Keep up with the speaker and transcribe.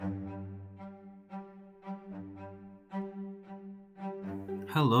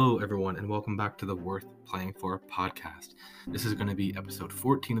Hello, everyone, and welcome back to the Worth Playing For podcast. This is going to be episode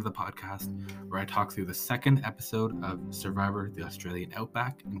 14 of the podcast, where I talk through the second episode of Survivor the Australian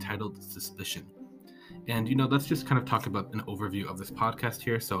Outback, entitled Suspicion. And, let's just kind of talk about an overview of this podcast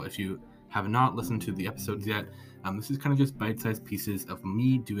here. So if you have not listened to the episodes yet, this is kind of just bite-sized pieces of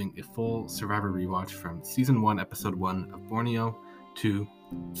me doing a full Survivor rewatch from Season 1, Episode 1 of Borneo to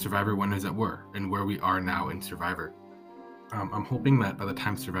Survivor Winners at War, and where we are now in Survivor. I'm hoping that by the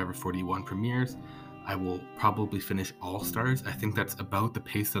time Survivor 41 premieres, I will probably finish All Stars. I think that's about the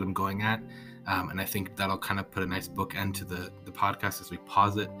pace that I'm going at, and I think that'll kind of put a nice bookend to the podcast as we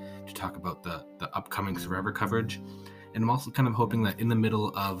pause it to talk about the upcoming Survivor coverage. And I'm also kind of hoping that in the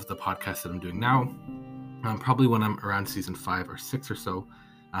middle of the podcast that I'm doing now, probably when I'm around Season 5 or 6 or so,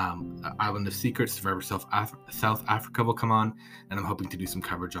 Island of Secrets, Survivor South Africa will come on, and I'm hoping to do some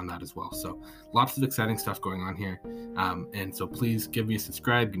coverage on that as well. So lots of exciting stuff going on here, and so please give me a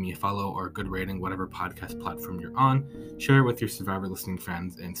subscribe, give me a follow, or a good rating, whatever podcast platform you're on. Share it with your Survivor listening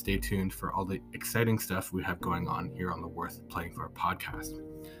friends, and stay tuned for all the exciting stuff we have going on here on the Worth Playing For podcast.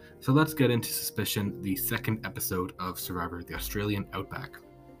 So let's get into Suspicion, the second episode of Survivor the Australian Outback.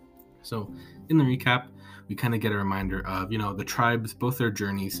 So in the recap, we kind of get a reminder of, the tribes, both their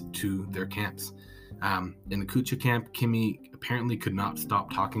journeys to their camps. In the Kucha camp, Kimmy apparently could not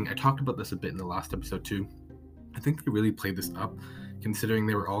stop talking. I talked about this a bit in the last episode too. I think they really played this up, considering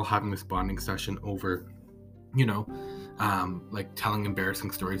they were all having this bonding session over, like telling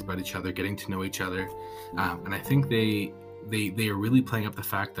embarrassing stories about each other, getting to know each other. And I think they are really playing up the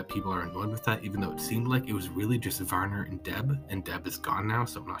fact that people are annoyed with that, even though it seemed like it was really just Varner and Deb is gone now,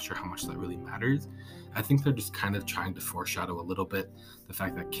 so I'm not sure how much that really matters. I think they're just kind of trying to foreshadow a little bit the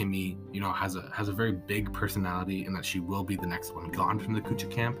fact that Kimmy, has a very big personality, and that she will be the next one gone from the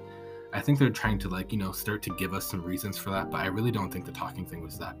Kucha camp. I think they're trying to start to give us some reasons for that, but I really don't think the talking thing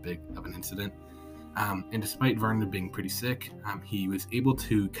was that big of an incident. And despite Varner being pretty sick, he was able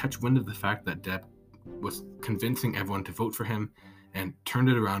to catch wind of the fact that Deb was convincing everyone to vote for him, and turned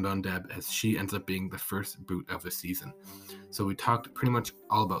it around on Deb as she ends up being the first boot of the season. So we talked pretty much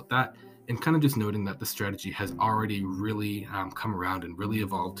all about that, and kind of just noting that the strategy has already really come around and really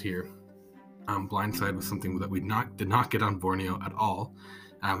evolved here. Blindside was something that we did not get on Borneo at all,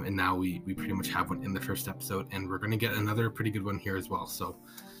 and now we pretty much have one in the first episode, and we're going to get another pretty good one here as well. So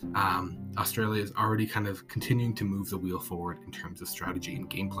Australia is already kind of continuing to move the wheel forward in terms of strategy and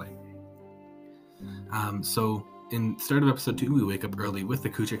gameplay. So in start of episode 2, we wake up early with the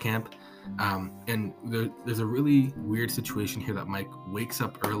Kucha camp, and there's a really weird situation here that Mike wakes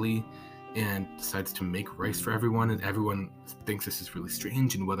up early and decides to make rice for everyone, and everyone thinks this is really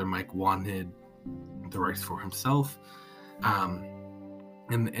strange, and whether Mike wanted the rice for himself.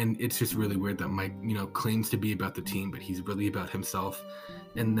 And it's just really weird that Mike, claims to be about the team, but he's really about himself.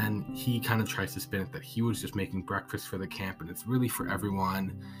 And then he kind of tries to spin it that he was just making breakfast for the camp and it's really for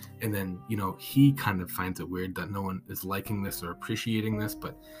everyone. And then, he kind of finds it weird that no one is liking this or appreciating this,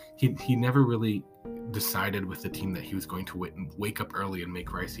 but he never really decided with the team that he was going to wake up early and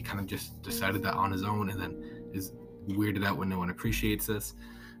make rice. He kind of just decided that on his own, and then is weirded out when no one appreciates this.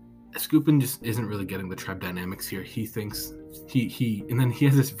 Skupin just isn't really getting the tribe dynamics here. He thinks and then he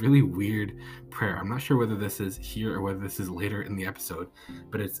has this really weird prayer. I'm not sure whether this is here or whether this is later in the episode,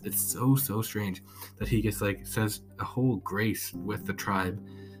 but it's so strange that he gets says a whole grace with the tribe,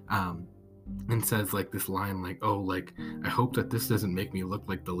 and says this line I hope that this doesn't make me look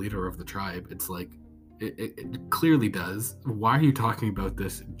like the leader of the tribe. It's it clearly does. Why are you talking about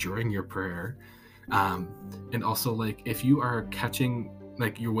this during your prayer? And also if you are catching,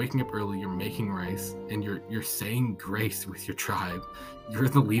 you're waking up early, you're making rice, and you're saying grace with your tribe, you're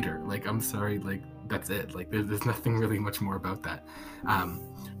the leader. I'm sorry, that's it. There's nothing really much more about that.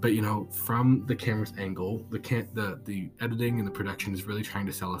 But from the camera's angle, the editing and the production is really trying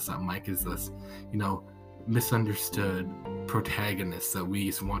to sell us that Mike is this, misunderstood protagonist that we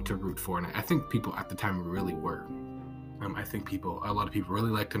just want to root for. And I think people at the time really were. I think a lot of people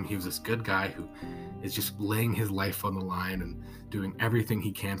really liked him. He was this good guy who is just laying his life on the line and doing everything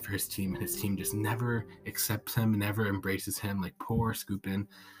he can for his team, and his team just never accepts him, never embraces him, poor Skupin.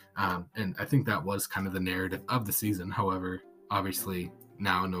 And I think that was kind of the narrative of the season. However, obviously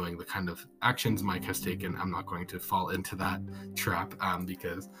now knowing the kind of actions Mike has taken, I'm not going to fall into that trap,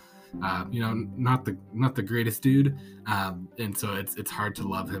 because not the greatest dude, and so it's hard to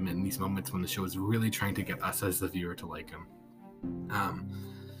love him in these moments when the show is really trying to get us as the viewer to like him.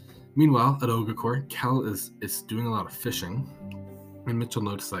 Meanwhile, at Ogakor, Kel is doing a lot of fishing, and Mitchell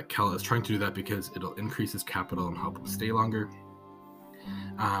noticed that Kel is trying to do that because it'll increase his capital and help him stay longer.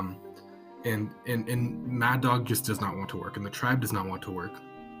 and Mad Dog just does not want to work, and the tribe does not want to work.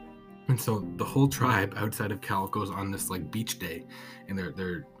 And so the whole tribe outside of Cal goes on this like beach day, and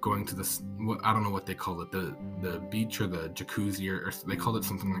they're going to this, I don't know what they call it, the beach or the jacuzzi, or they called it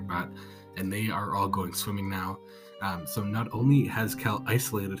something like that, and they are all going swimming now. So not only has Cal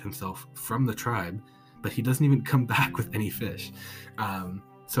isolated himself from the tribe, but he doesn't even come back with any fish.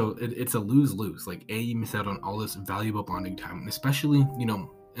 So it's a lose-lose. Like, A, you miss out on all this valuable bonding time, and especially,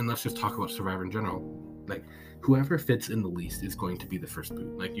 and let's just talk about Survivor in general. Like, whoever fits in the least is going to be the first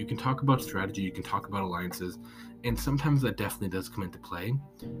boot. Like, you can talk about strategy, you can talk about alliances, and sometimes that definitely does come into play.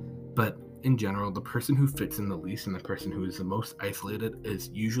 But in general, the person who fits in the least and the person who is the most isolated is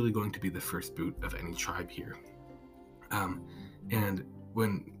usually going to be the first boot of any tribe here. And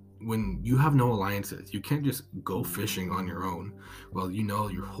when you have no alliances, you can't just go fishing on your own. Well,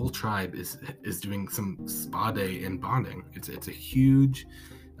 your whole tribe is doing some spa day and bonding. It's a huge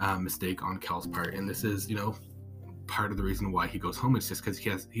mistake on Cal's part, and this is part of the reason why he goes home. Is just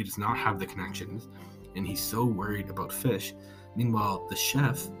because he does not have the connections, and he's so worried about fish. Meanwhile, the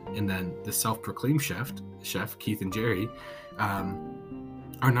chef and then the self-proclaimed chef Keith and Jerry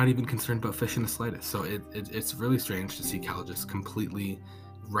are not even concerned about fish in the slightest. So it's really strange to see Cal just completely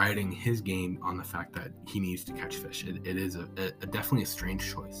riding his game on the fact that he needs to catch fish. It is a definitely a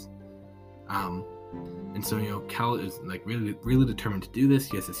strange choice. And so, Cal is like really, really determined to do this.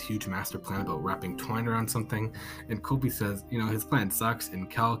 He has this huge master plan about wrapping twine around something. And Kobe says, his plan sucks, and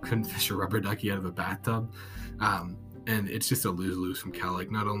Cal couldn't fish a rubber ducky out of a bathtub. And it's just a lose-lose from Cal.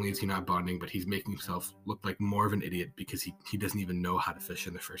 Like, not only is he not bonding, but he's making himself look like more of an idiot because he doesn't even know how to fish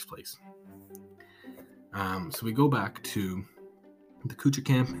in the first place. So we go back to the Kucha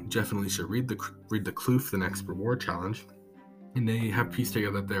camp. Jeff and Alicia read the Kloof, the next reward challenge, and they have pieced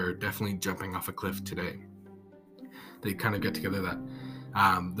together that they're definitely jumping off a cliff today. They kind of get together that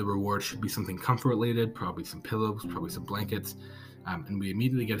the reward should be something comfort related, probably some pillows, probably some blankets, and we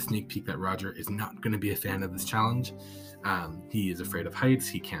immediately get a sneak peek that Roger is not going to be a fan of this challenge. He is afraid of heights,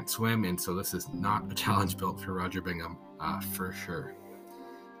 he can't swim, and so this is not a challenge built for Roger Bingham for sure.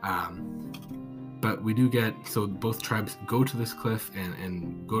 But we do so both tribes go to this cliff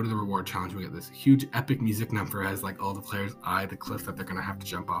and go to the reward challenge. We get this huge epic music number as like all the players eye the cliff that they're going to have to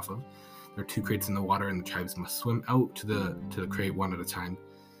jump off of. There are 2 crates in the water, and the tribes must swim out to the crate one at a time.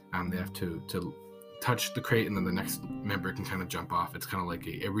 They have to touch the crate, and then the next member can kind of jump off. It's kind of like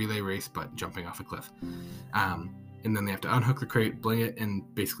a relay race, but jumping off a cliff. And then they have to unhook the crate, bling it, and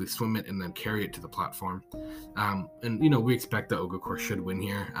basically swim it, and then carry it to the platform. And we expect that Ogakor should win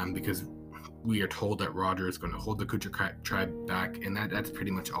here, because we are told that Roger is going to hold the Kucha tribe back, and that's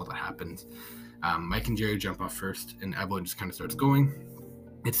pretty much all that happens. Mike and Jerry jump off first, and Evelyn just kind of starts going.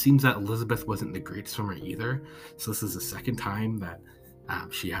 It seems that Elizabeth wasn't the great swimmer either, so this is the second time that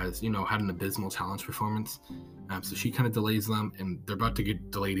she has, had an abysmal challenge performance. So she kind of delays them, and they're about to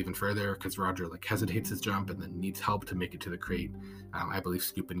get delayed even further because Roger hesitates his jump and then needs help to make it to the crate. I believe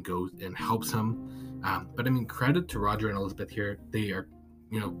Scoopin goes and helps him. But I mean, credit to Roger and Elizabeth here. They are,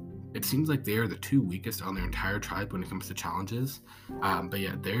 it seems like they are the 2 weakest on their entire tribe when it comes to challenges. But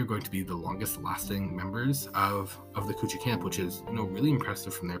yeah, they're going to be the longest lasting members of the Kucha camp, which is, really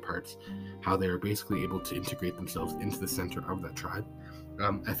impressive from their parts, how they're basically able to integrate themselves into the center of that tribe.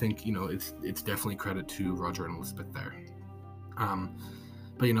 I think, it's definitely credit to Roger and Elizabeth there.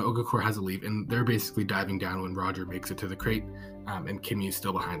 But, Ogakor has a lead, and they're basically diving down when Roger makes it to the crate, and Kimmy is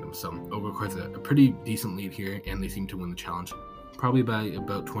still behind them. So Ogakor has a pretty decent lead here, and they seem to win the challenge, probably by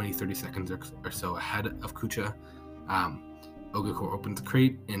about 20-30 seconds or so ahead of Kucha. Ogakor opens the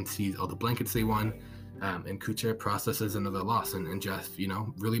crate and sees all the blankets they won, and Kucha processes another loss, and Jeff,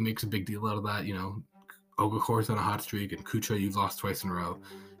 really makes a big deal out of that. Ogakor's on a hot streak, and Kucha, you've lost twice in a row.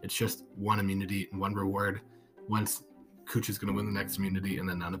 It's just one immunity and one reward. Once Kucha's going to win the next immunity, and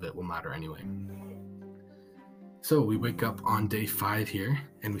then none of it will matter anyway. So we wake up on day 5 here,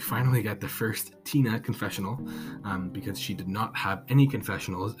 and we finally get the first Tina confessional, because she did not have any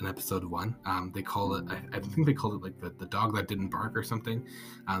confessionals in episode 1. They call it, I think they called it like the dog that didn't bark or something.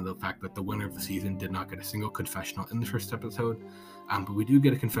 The fact that the winner of the season did not get a single confessional in the first episode. But we do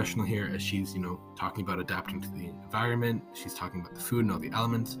get a confessional here as she's, talking about adapting to the environment. She's talking about the food and all the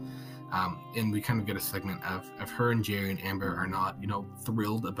elements. And we kind of get a segment of her and Jerry and Amber are not,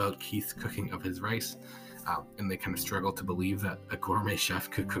 thrilled about Keith's cooking of his rice. And they kind of struggle to believe that a gourmet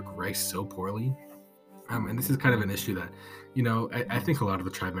chef could cook rice so poorly. And this is kind of an issue that, I think a lot of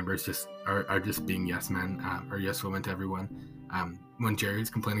the tribe members just are just being yes men or yes women to everyone. When Jerry's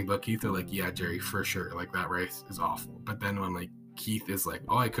complaining about Keith, they're like, yeah, Jerry, for sure. Like, that rice is awful. But then when, like, Keith is like,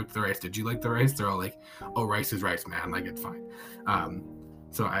 oh, I cooked the rice. Did you like the rice? They're all like, oh, rice is rice, man. Like, it's fine.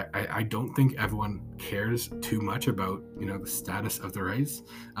 So I don't think everyone cares too much about, the status of the rice.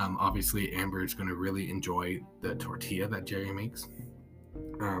 Obviously, Amber is going to really enjoy the tortilla that Jerry makes.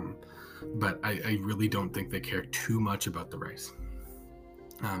 But I really don't think they care too much about the rice.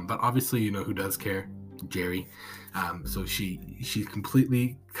 But obviously, who does care? Jerry. So she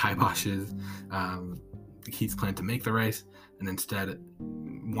completely kiboshes Keith's plan to make the rice, and instead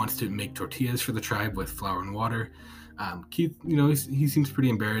wants to make tortillas for the tribe with flour and water. Keith, he seems pretty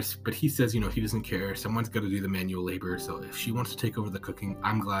embarrassed, but he says, he doesn't care. Someone's got to do the manual labor. So if she wants to take over the cooking,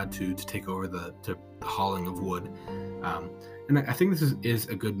 I'm glad to take over the hauling of wood. And I think this is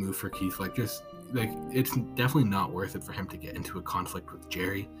a good move for Keith. It's definitely not worth it for him to get into a conflict with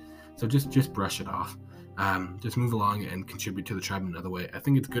Jerry. So just brush it off. Just move along and contribute to the tribe in another way. I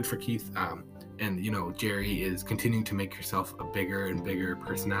think it's good for Keith. And Jerry is continuing to make herself a bigger and bigger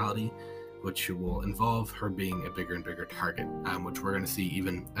personality, which will involve her being a bigger and bigger target, which we're going to see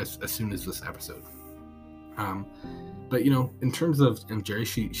even as soon as this episode. But in terms of Jerry,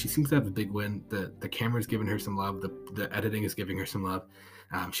 she seems to have a big win. The camera's giving her some love. The editing is giving her some love.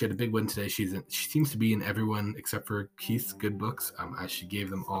 She had a big win today. She seems to be in everyone except for Keith's good books, as she gave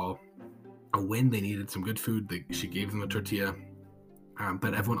them all a win. They needed some good food. She gave them a tortilla.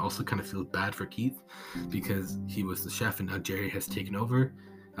 But everyone also kind of feels bad for Keith because he was the chef and now Jerry has taken over.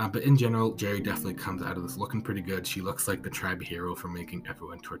 But in general, Jerry definitely comes out of this looking pretty good. She looks like the tribe hero for making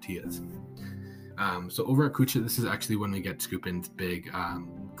everyone tortillas. So over at Kucha, this is actually when we get Scoopin's big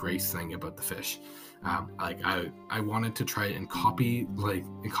grace thing about the fish. I wanted to try and copy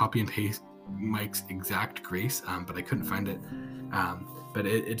and paste Mike's exact grace, but I couldn't find it. But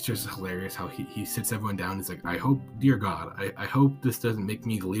it's just hilarious how he sits everyone down. He's like, I hope, dear God, I hope this doesn't make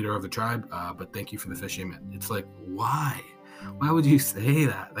me the leader of the tribe, but thank you for the fish amen. It's like, why? Why would you say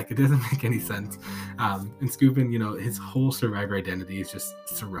that? It doesn't make any sense. And Scoopin, his whole survivor identity is just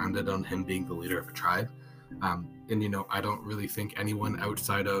surrounded on him being the leader of a tribe. And I don't really think anyone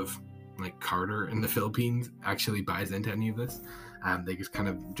outside of Carter in the Philippines actually buys into any of this. They just kind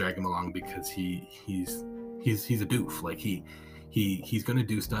of drag him along because he's a doof. He's going to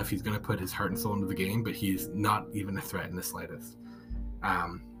do stuff. He's going to put his heart and soul into the game, but he's not even a threat in the slightest.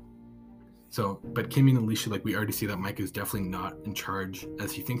 But Kimmy and Alicia, we already see that Mike is definitely not in charge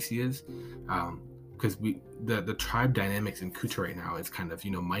as he thinks he is. Because the tribe dynamics in Kucha right now is kind of,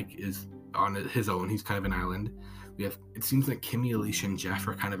 Mike is on his own. He's kind of an island. It seems like Kimmy, Alicia, and Jeff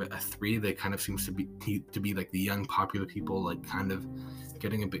are kind of a three. They kind of seems to be the young popular people, kind of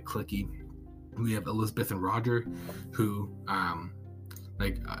getting a bit cliquey. We have Elizabeth and Roger, who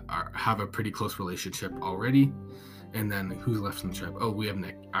have a pretty close relationship already. And then who's left in the tribe? Oh, we have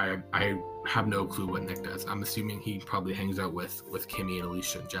Nick. I have no clue what Nick does. I'm assuming he probably hangs out with Kimmy and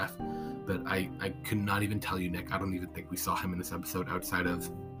Alicia and Jeff, but I could not even tell you Nick. I don't even think we saw him in this episode outside of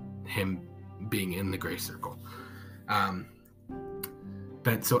him being in the Gray Circle.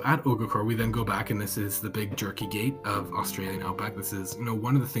 But so at Ogakor, we then go back, and this is the big jerky gate of Australian Outback. This is,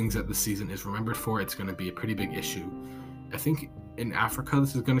 one of the things that the season is remembered for. It's going to be a pretty big issue. I think in Africa,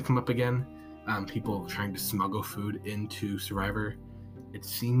 this is going to come up again. People trying to smuggle food into Survivor. It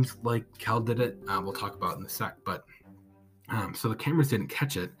seems like Cal did it. We'll talk about it in a sec. But so the cameras didn't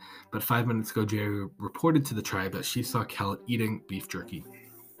catch it. But 5 minutes ago, Jerry reported to the tribe that she saw Cal eating beef jerky.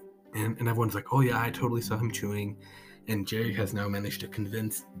 And everyone's like, oh yeah, I totally saw him chewing. And Jerry has now managed to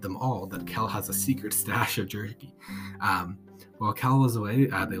convince them all that Cal has a secret stash of jerky. While Cal was away,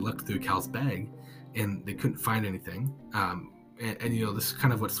 they looked through Cal's bag and they couldn't find anything. And this is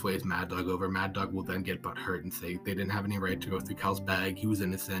kind of what sways Mad Dog over. Mad Dog will then get butthurt and say they didn't have any right to go through Cal's bag. He was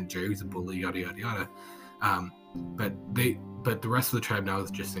innocent. Jerry was a bully, yada, yada, yada. But the rest of the tribe now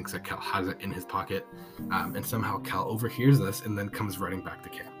just thinks that Cal has it in his pocket. And somehow Cal overhears this and then comes running back to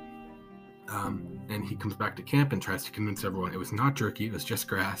camp. And he comes back to camp and tries to convince everyone it was not jerky, it was just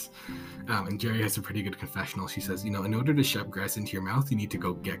grass. And Jerry has a pretty good confessional. She says, in order to shove grass into your mouth, you need to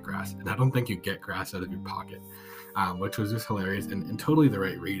go get grass. And I don't think you get grass out of your pocket. Which was just hilarious and totally the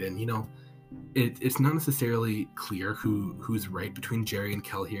right read. And, it's not necessarily clear who's right between Jerry and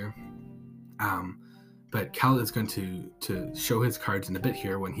Cal here. But Cal is going to show his cards in a bit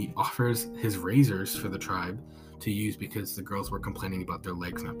here when he offers his razors for the tribe to use because the girls were complaining about their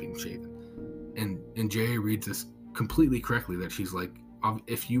legs not being shaven. And Jerry reads this completely correctly, that she's like,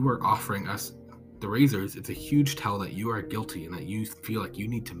 if you were offering us the razors, it's a huge tell that you are guilty and that you feel like you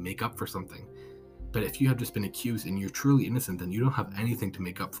need to make up for something. But if you have just been accused and you're truly innocent, then you don't have anything to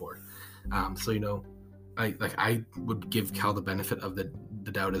make up for. I would give Cal the benefit of the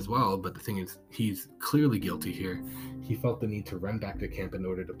doubt as well, but the thing is, he's clearly guilty here. He felt the need to run back to camp in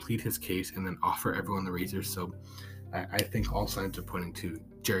order to plead his case and then offer everyone the razors. So I think all signs are pointing to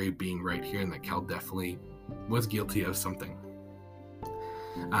Jerry being right here, and that Cal definitely was guilty of something.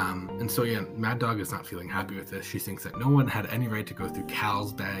 And so yeah, Mad Dog is not feeling happy with this. She thinks that no one had any right to go through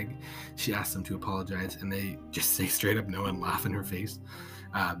Cal's bag. She asks them to apologize, and they just say straight up no and laugh in her face.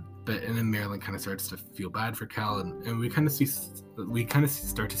 And then Marilyn kind of starts to feel bad for Cal, and we kind of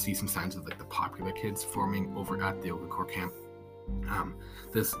start to see some signs of like the popular kids forming over at the Ogre camp.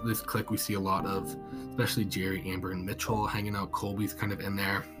 This clique we see a lot of, especially Jerry, Amber, and Mitchell hanging out. Colby's kind of in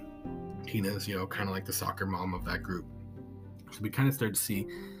there. Tina's, kind of like the soccer mom of that group. So we kind of start to see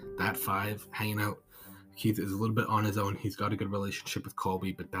that five hanging out. Keith is a little bit on his own. He's got a good relationship with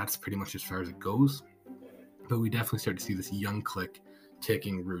Colby, but that's pretty much as far as it goes. But we definitely start to see this young clique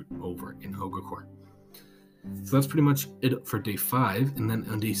taking root over in Ogre. So that's pretty much it for day 5. And then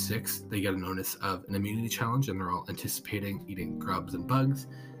on day 6, they get a notice of an immunity challenge, and they're all anticipating eating grubs and bugs.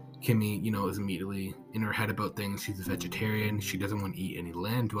 Kimmy, is immediately in her head about things. She's a vegetarian. She doesn't want to eat any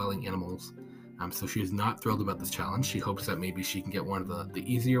land-dwelling animals. So she is not thrilled about this challenge. She hopes that maybe she can get one of the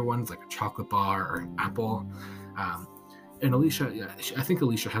easier ones, like a chocolate bar or an apple. And Alicia, I think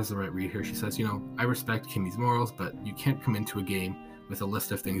Alicia has the right read here. She says, I respect Kimmy's morals, but you can't come into a game with a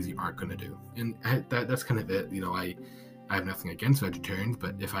list of things you aren't going to do. And that's kind of it. I have nothing against vegetarians,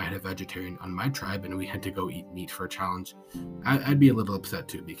 but if I had a vegetarian on my tribe and we had to go eat meat for a challenge, I'd be a little upset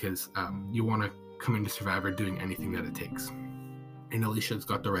too, because you want to come into Survivor doing anything that it takes. And Alicia's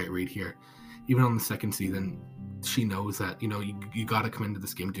got the right read here. Even on the second season, she knows that, you got to come into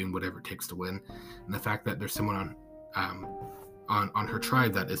this game doing whatever it takes to win. And the fact that there's someone on her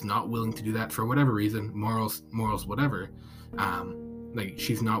tribe that is not willing to do that for whatever reason, morals, whatever,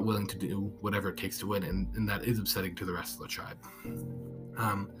 she's not willing to do whatever it takes to win, and that is upsetting to the rest of the tribe.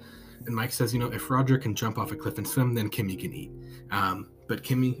 And Mike says, if Roger can jump off a cliff and swim, then Kimmy can eat. But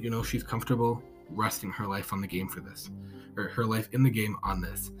Kimmy, she's comfortable resting her life on the game for this, or her life in the game on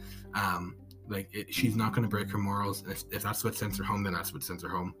this. She's not going to break her morals. If that's what sends her home, then that's what sends her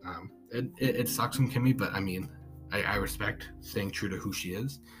home. It sucks from Kimmy, but I respect staying true to who she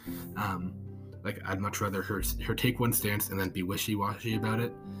is. I'd much rather her take one stance and then be wishy-washy about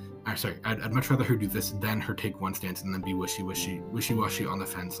it. I'd much rather her do this than her take one stance and then be wishy-washy on the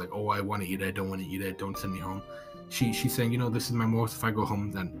fence. Like, oh, I want to eat it, I don't want to eat it, don't send me home. She's saying, this is my morals. If I go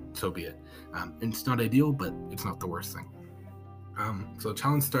home, then so be it. And it's not ideal, but it's not the worst thing. So the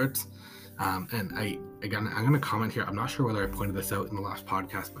challenge starts. And I'm going to comment here. I'm not sure whether I pointed this out in the last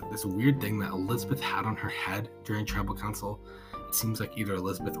podcast, but this weird thing that Elizabeth had on her head during Tribal Council, it seems like either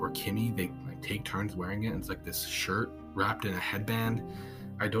Elizabeth or Kimmy, they take turns wearing it. It's like this shirt wrapped in a headband.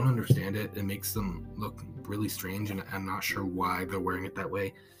 I don't understand it. It makes them look really strange, and I'm not sure why they're wearing it that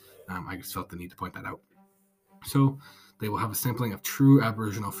way. I just felt the need to point that out. So they will have a sampling of true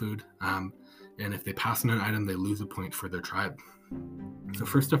Aboriginal food, and if they pass on an item, they lose a point for their tribe. So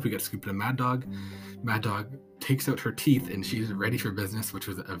first up, we get Scoopin' and Mad Dog. Mad Dog takes out her teeth and she's ready for business, which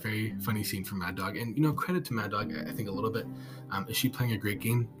was a very funny scene from Mad Dog. And, credit to Mad Dog, I think a little bit. Is she playing a great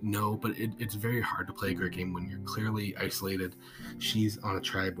game? No, but it's very hard to play a great game when you're clearly isolated. She's on a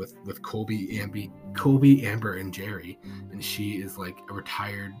tribe with Colby, Amber, and Jerry, and she is like a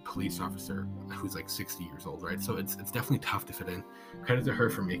retired police officer who's like 60 years old, right? So it's definitely tough to fit in. Credit to her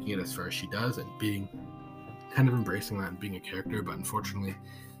for making it as far as she does and being kind of embracing that and being a character, but unfortunately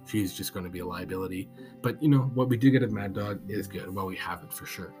she's just going to be a liability. But what we do get of Mad Dog is good. Well, we have it for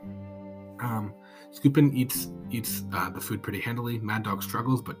sure. Scoopin eats the food pretty handily. Mad Dog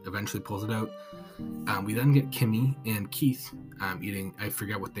struggles, but eventually pulls it out. We then get Kimmy and Keith eating, I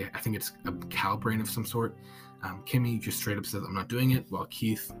forget what I think it's a cow brain of some sort. Kimmy just straight up says, I'm not doing it, while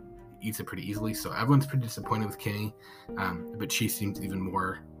Keith eats it pretty easily. So everyone's pretty disappointed with Kimmy, but she seems even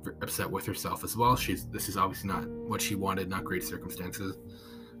more upset with herself as well. This is obviously not what she wanted, not great circumstances.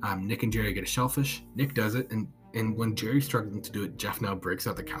 Nick and Jerry get a shellfish. Nick does it, and when Jerry's struggling to do it, Jeff now breaks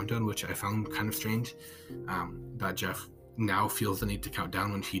out the countdown, which I found kind of strange, that Jeff now feels the need to count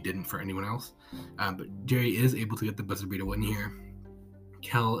down when he didn't for anyone else. But Jerry is able to get the buzzer beater win here.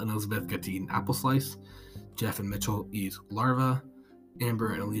 Kel and Elizabeth get to eat an apple slice. Jeff and Mitchell eat larva.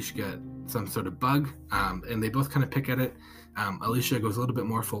 Amber and Alicia get some sort of bug, and they both kind of pick at it. Alicia goes a little bit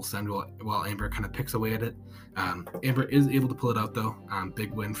more full send while Amber kind of picks away at it. Amber is able to pull it out though.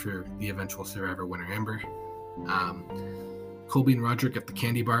 Big win for the eventual Survivor winner, Amber. Colby and Roger get the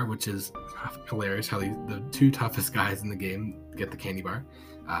candy bar, which is hilarious how the two toughest guys in the game get the candy bar.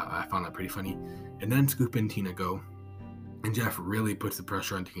 I found that pretty funny. And then Scoop and Tina go, and Jeff really puts the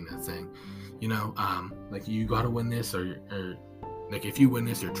pressure on Tina, saying, you gotta win this, or if you win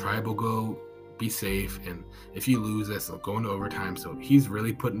this, your tribe will go. Be safe, and if you lose this, it'll go into overtime. So he's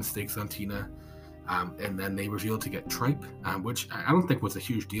really putting the stakes on Tina. And then they revealed to get tripe, which I don't think was a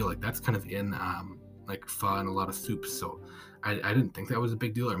huge deal. Like that's kind of in like pho and a lot of soups. So I didn't think that was a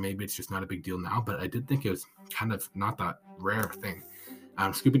big deal, or maybe it's just not a big deal now. But I did think it was kind of not that rare thing.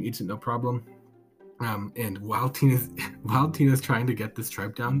 Scoopin eats it no problem. And while Tina's trying to get this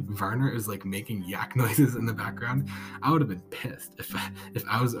tripe down, Varner is like making yak noises in the background. I would have been pissed if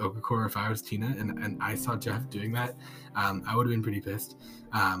I was Okafor, if I was Tina, and I saw Jeff doing that. I would have been pretty pissed.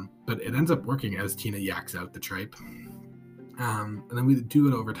 But it ends up working as Tina yaks out the tripe. And then we do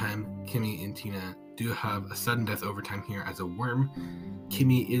it overtime. Kimmy and Tina do have a sudden death overtime here as a worm.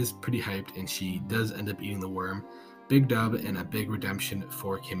 Kimmy is pretty hyped, and she does end up eating the worm. Big dub and a big redemption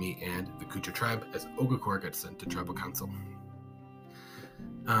for Kimmy and the Kucha tribe as Okafor gets sent to tribal council.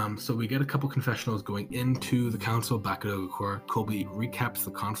 So we get a couple confessionals going into the council back at Okafor. Colby recaps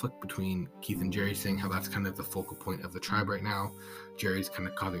the conflict between Keith and Jerry, saying how that's kind of the focal point of the tribe right now. Jerry's kind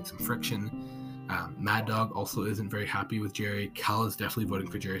of causing some friction. Mad Dog also isn't very happy with Jerry. Cal is definitely voting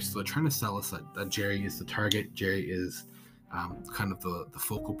for Jerry, so they're trying to sell us that Jerry is the target. Jerry is kind of the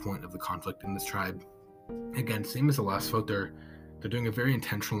focal point of the conflict in this tribe. Again, same as the last vote, they're doing a very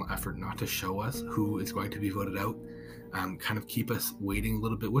intentional effort not to show us who is going to be voted out. Kind of keep us waiting a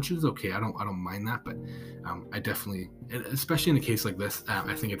little bit, which is okay. I don't mind that, but I definitely, especially in a case like this,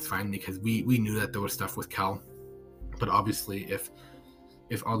 I think it's fine because we knew that there was stuff with Cal, but obviously if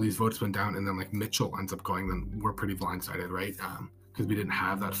all these votes went down and then like Mitchell ends up going, then we're pretty blindsided, right? Because we didn't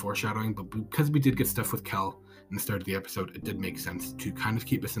have that foreshadowing, but because we did get stuff with Cal in the start of the episode, it did make sense to kind of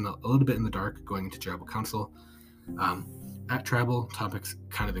keep us in a little bit in the dark going into tribal council. At tribal, topics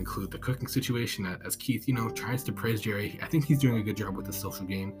kind of include the cooking situation as Keith, tries to praise Jerry. I think he's doing a good job with the social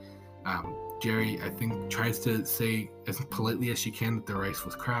game. Jerry, I think, tries to say as politely as she can that the rice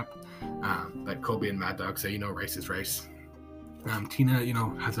was crap. That Colby and Mad Dog say, rice is rice. Tina,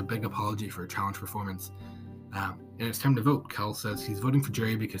 has a big apology for a challenge performance. And it's time to vote. Cal says he's voting for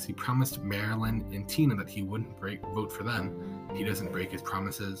Jerry because he promised Marilyn and Tina that he wouldn't vote for them. He doesn't break his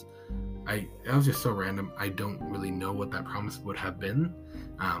promises. That was just so random. I don't really know what that promise would have been.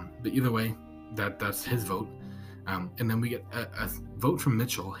 But either way, that's his vote. And then we get a vote from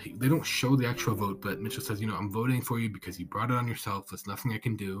Mitchell. They don't show the actual vote, but Mitchell says, I'm voting for you because you brought it on yourself. There's nothing I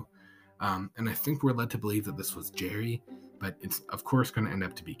can do. And I think we're led to believe that this was Jerry, but it's, of course, going to end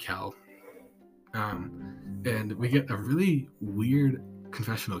up to be Cal. And we get a really weird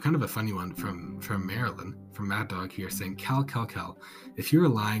confessional, kind of a funny one from Marilyn, from Mad Dog here, saying, Cal, if you were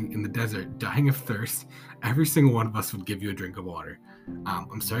lying in the desert, dying of thirst, every single one of us would give you a drink of water.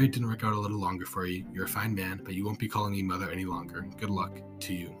 I'm sorry it didn't work out a little longer for you. You're a fine man, but you won't be calling me mother any longer. Good luck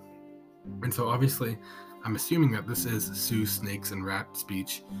to you. And so obviously, I'm assuming that this is Sue, Snakes, and Rat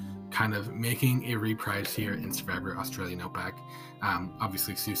speech kind of making a reprise here in Survivor Australian Outback.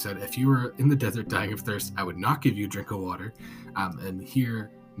 Obviously, Sue said, if you were in the desert dying of thirst, I would not give you a drink of water. And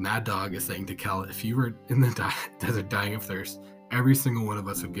here, Mad Dog is saying to Cal, if you were in the desert dying of thirst, every single one of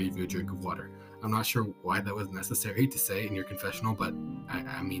us would give you a drink of water. I'm not sure why that was necessary to say in your confessional, but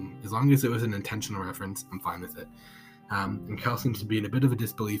I mean, as long as it was an intentional reference, I'm fine with it. And Cal seems to be in a bit of a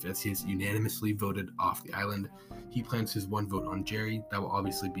disbelief as he is unanimously voted off the island. He plans his one vote on Jerry. That will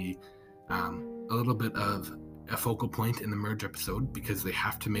obviously be a little bit of a focal point in the merge episode because they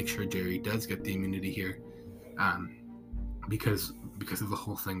have to make sure Jerry does get the immunity here. Because of the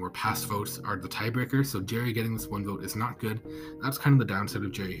whole thing where past votes are the tiebreaker, so Jerry getting this one vote is not good. That's kind of the downside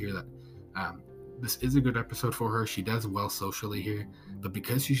of Jerry here, that this is a good episode for her. She does well socially here, but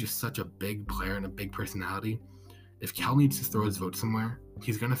because she's just such a big player and a big personality, if Cal needs to throw his vote somewhere,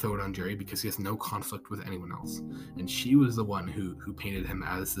 he's going to throw it on Jerry because he has no conflict with anyone else. And she was the one who painted him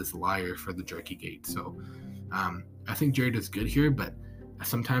as this liar for the Jerky Gate. So I think Jerry does good here, but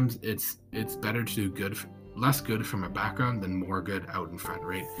sometimes it's better to do less good from a background than more good out in front,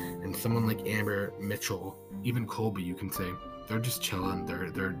 right? And someone like Amber, Mitchell, even Colby, you can say, they're just chilling.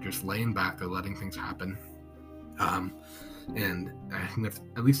 They're just laying back. They're letting things happen. And I think that's,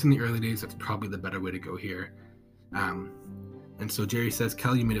 at least in the early days, that's probably the better way to go here. And so Jerry says,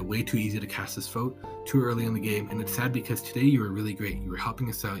 Cal, you made it way too easy to cast this vote too early in the game, and it's sad because today you were really great. You were helping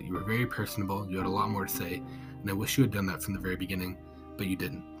us out. You were very personable. You had a lot more to say, and I wish you had done that from the very beginning, but you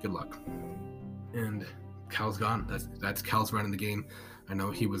didn't. Good luck. And Cal's gone. That's Cal's run in the game. I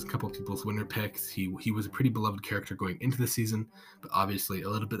know he was a couple of people's winner picks. He was a pretty beloved character going into the season, but obviously a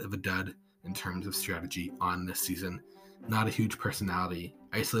little bit of a dud in terms of strategy on this season. Not a huge personality.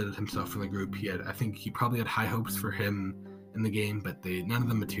 Isolated himself from the group. I think he probably had high hopes for him in the game, but none of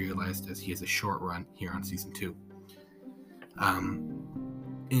them materialized as he has a short run here on season 2.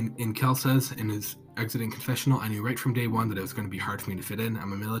 And Cal says exiting confessional, I knew right from day one that it was going to be hard for me to fit in.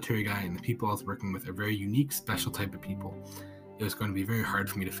 I'm a military guy, and the people I was working with are very unique, special type of people. It was going to be very hard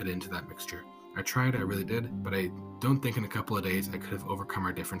for me to fit into that mixture. I tried, I really did, but I don't think in a couple of days I could have overcome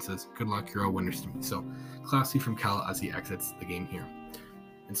our differences. Good luck, you're all winners to me. So, classy from Cal as he exits the game here.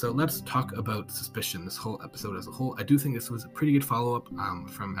 And so let's talk about Suspicion, this whole episode as a whole. I do think this was a pretty good follow-up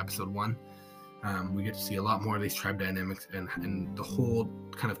from episode 1. We get to see a lot more of these tribe dynamics, and the whole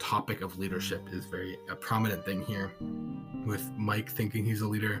kind of topic of leadership is a prominent thing here, with Mike thinking he's a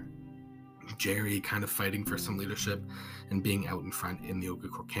leader, Jerry kind of fighting for some leadership and being out in front in the Ogre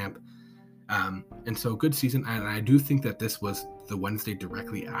camp. And so good season, and I do think that this was the Wednesday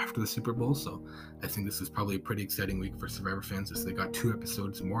directly after the Super Bowl, so I think this is probably a pretty exciting week for Survivor fans, as they got 2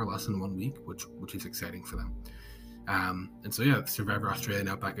 episodes more or less in 1 week, which is exciting for them. And so yeah, Survivor Australia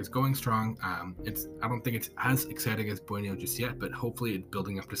Outback is going strong. I don't think it's as exciting as Borneo just yet, but hopefully it's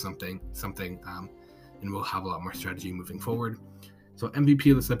building up to something, and we'll have a lot more strategy moving forward. So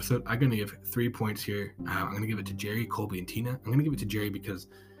MVP of this episode, I'm going to give 3 points here. I'm going to give it to Jerry, Colby, and Tina. I'm going to give it to Jerry because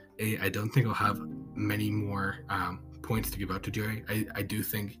I don't think I'll have many more points to give out to Jerry. I do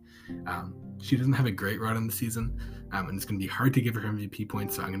think she doesn't have a great run in the season, and it's going to be hard to give her MVP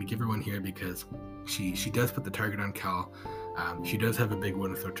points, so I'm going to give her one here because she does put the target on Cal. She does have a big win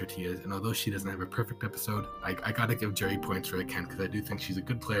with her tortillas, and although she doesn't have a perfect episode, I got to give Jerry points where I can, because I do think she's a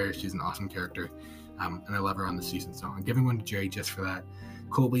good player. She's an awesome character, and I love her on the season, so I'm giving one to Jerry just for that.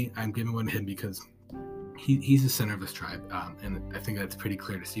 Colby, I'm giving one to him because he's the center of this tribe, and I think that's pretty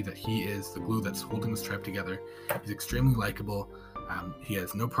clear to see that he is the glue that's holding this tribe together. He's extremely likable. He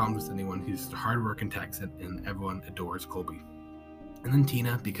has no problems with anyone. He's a hard-working Texan, and everyone adores Colby. And then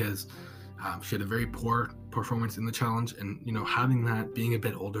Tina, because she had a very poor performance in the challenge, and having that, being a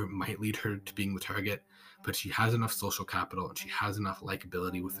bit older, might lead her to being the target, but she has enough social capital and she has enough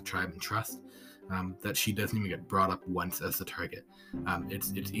likability with the tribe and trust that she doesn't even get brought up once as the target.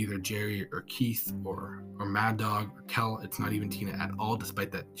 It's either Jerry or Keith or Mad Dog or Kel. It's not even Tina at all,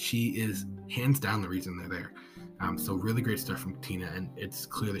 despite that she is hands down the reason they're there. So really great stuff from Tina, and it's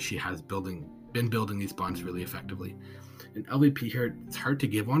clear that she has been building these bonds really effectively. And LVP here, it's hard to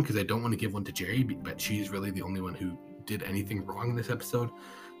give one because I don't want to give one to Jerry, but she's really the only one who did anything wrong in this episode.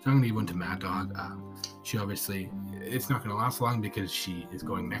 So I'm going to give one to Mad Dog. She obviously, it's not going to last long because she is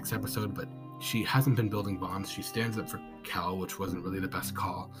going next episode, but she hasn't been building bonds. She stands up for Cal, which wasn't really the best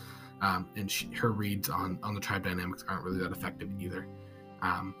call. And her reads on the tribe dynamics aren't really that effective either.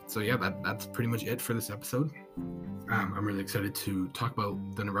 So yeah, that's pretty much it for this episode. I'm really excited to talk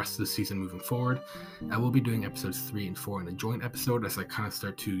about the rest of the season moving forward. I will be doing episodes 3 and 4 in a joint episode as I kind of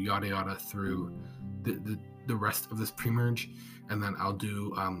start to yada through the rest of this pre-merge, and then I'll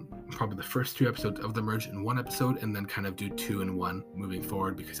do probably the first 2 episodes of the merge in one episode, and then kind of do 2 and 1 moving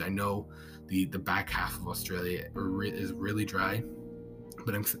forward, because I know the back half of Australia is really dry.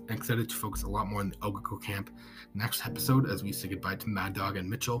 But I'm excited to focus a lot more on the Ogre camp next episode as we say goodbye to Mad Dog and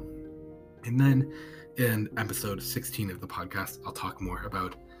Mitchell. And then in episode 16 of the podcast, I'll talk more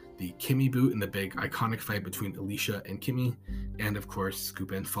about the Kimmy boot and the big iconic fight between Alicia and Kimmy, and of course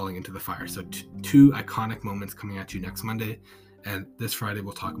Scoopin falling into the fire. So 2 iconic moments coming at you next Monday, and this Friday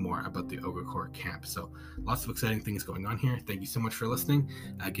we'll talk more about the Ogre camp. So lots of exciting things going on here. Thank you so much for listening.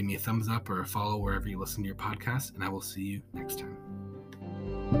 Give me a thumbs up or a follow wherever you listen to your podcast, and I will see you next time.